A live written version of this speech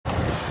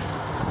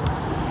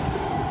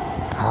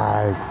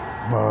Hi,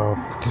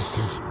 this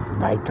is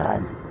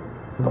nighttime,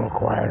 a little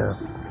quieter.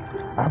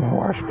 I'm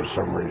hoarse for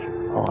some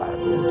reason. Oh, I have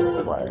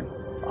music playing,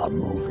 a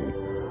movie.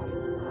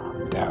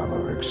 I'm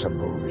downloading some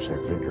movies. I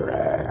figure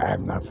I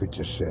have nothing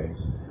to say.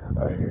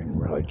 I didn't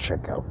really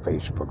check out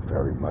Facebook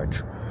very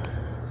much.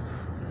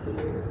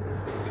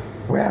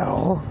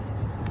 Well,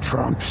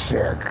 Trump's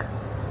sick.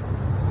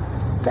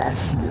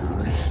 That's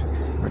news,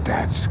 but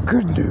that's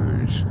good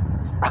news.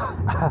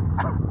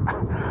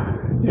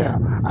 Yeah,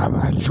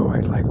 I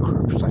joined like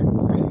groups like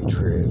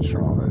Patriots and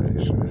all of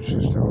this, and it's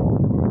just they're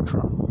all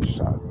Trump and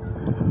stuff.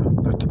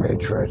 But the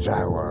Patriots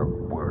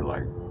were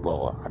like,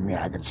 well, I mean,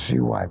 I can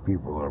see why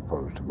people are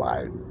opposed to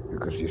Biden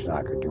because he's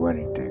not going to do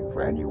anything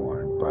for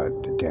anyone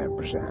but the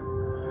 10%.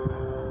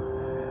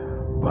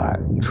 But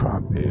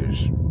Trump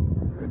is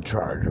in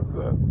charge of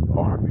the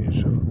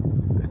armies of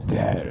the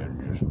dead,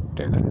 and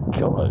they're going to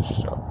kill us.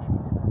 So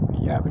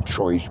you have a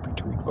choice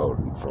between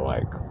voting for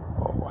like,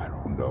 oh, I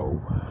don't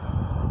know,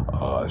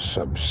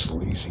 some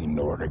sleazy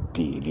Nordic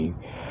deity,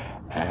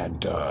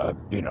 and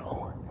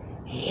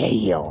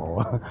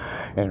Hail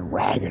and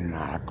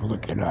Ragnarok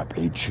looking up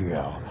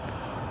HEL,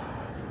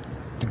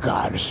 the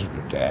goddess of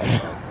the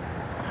dead,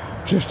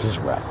 just as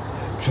well.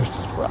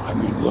 I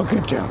mean, look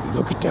at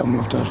them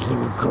with those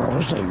little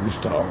girls they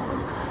used to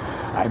own.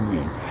 I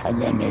mean,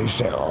 and then they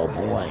say, oh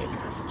boy.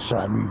 So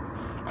I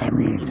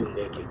mean,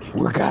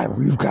 we've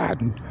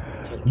gotten.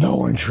 No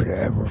one should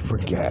ever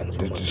forget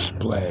the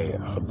display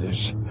of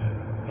this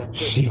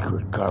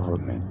secret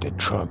government that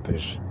Trump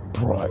has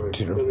brought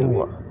to the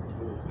fore.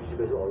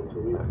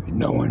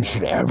 No one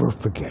should ever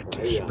forget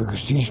this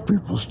because these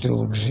people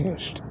still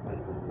exist.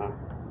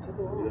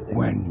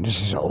 When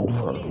this is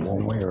over,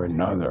 one way or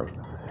another,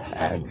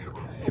 and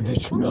if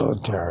it's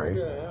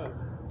military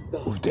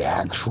with the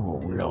actual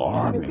real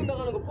army,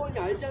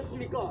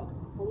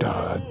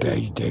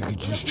 they could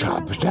just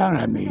chop us down.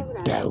 I mean,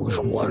 that was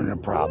one of the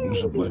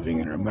problems of living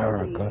in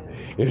America,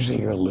 is that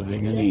you're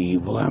living in the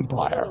evil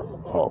empire.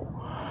 Oh.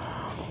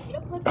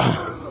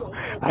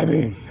 I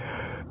mean,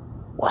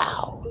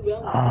 wow.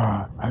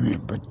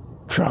 But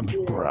Trump's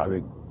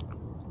brother,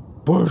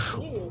 Bush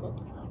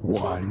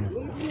won,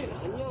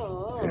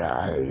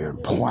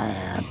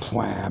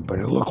 plan, but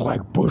it looked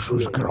like Bush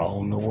was going to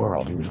own the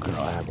world. He was going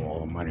to have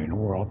all the money in the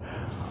world.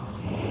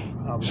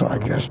 So I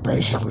guess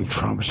basically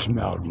Trump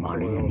smelled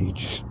money and he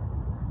just,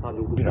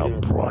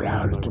 brought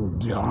out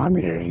the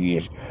army. And he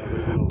is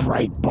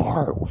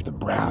Breitbart with the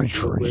brown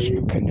shirts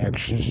and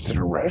connections to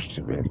the rest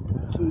of it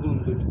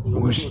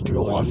was the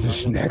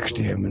office next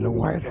to him in the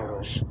White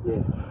House.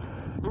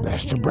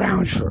 That's the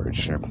brown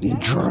shirts. In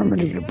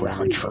Germany, the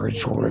brown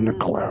shirts were in the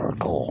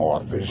clerical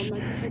office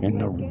in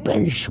the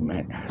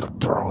basement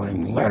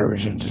throwing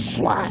letters into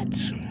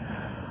slots.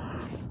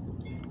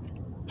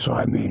 So,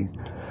 I mean,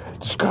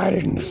 this guy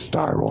didn't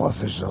start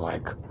off as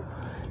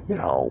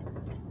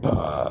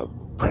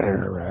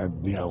predator,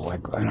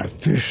 like on a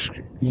fish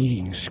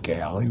eating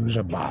scale. He was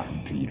a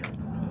bottom feeder,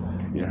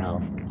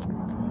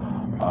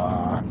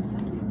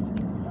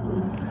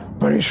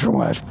 But he's from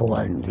West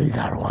Point. He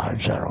got a lot of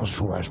generals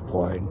from West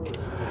Point.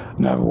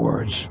 In other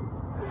words,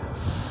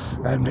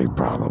 and they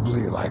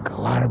probably, like,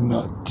 a lot of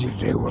them,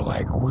 they were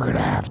like, we're going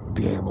to have to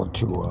be able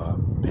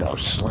to,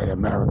 slay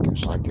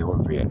Americans like they were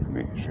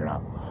Vietnamese,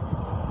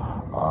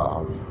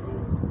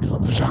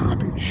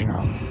 zombies,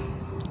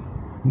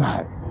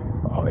 not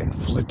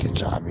inflicted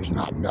zombies,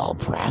 not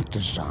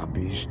malpractice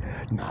zombies,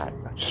 not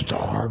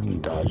starved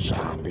and dead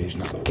zombies,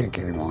 not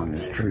kicking him on the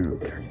street,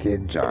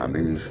 kid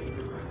zombies,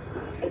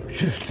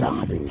 just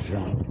zombies,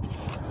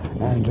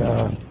 And,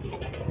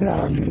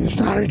 it's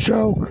not a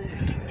joke.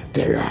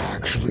 They're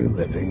actually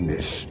living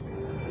this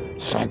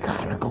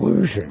psychotic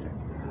illusion.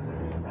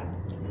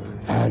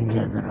 And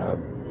they're gonna,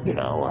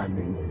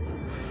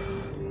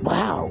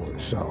 wow.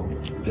 So,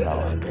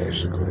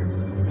 basically,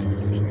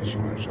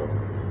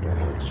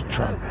 it's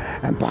Trump.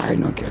 And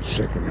Biden will get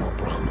sick and he'll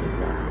probably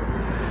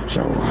die.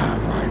 So we'll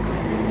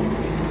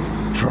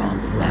have,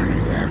 Trump running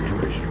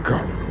after he's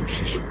recovered, which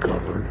he's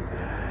recovered,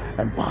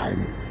 and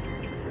Biden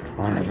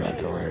on a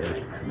ventilator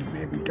and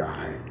maybe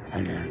die.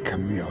 And then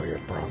Camellia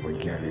probably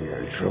getting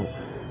it. So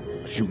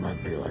she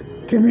might be like,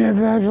 give me a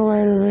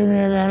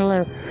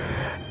ventilator.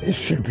 It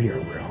should be a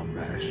real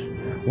mess,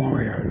 one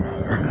way or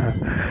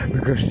another.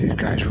 Because these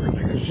guys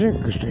really get sick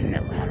because they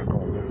never had to go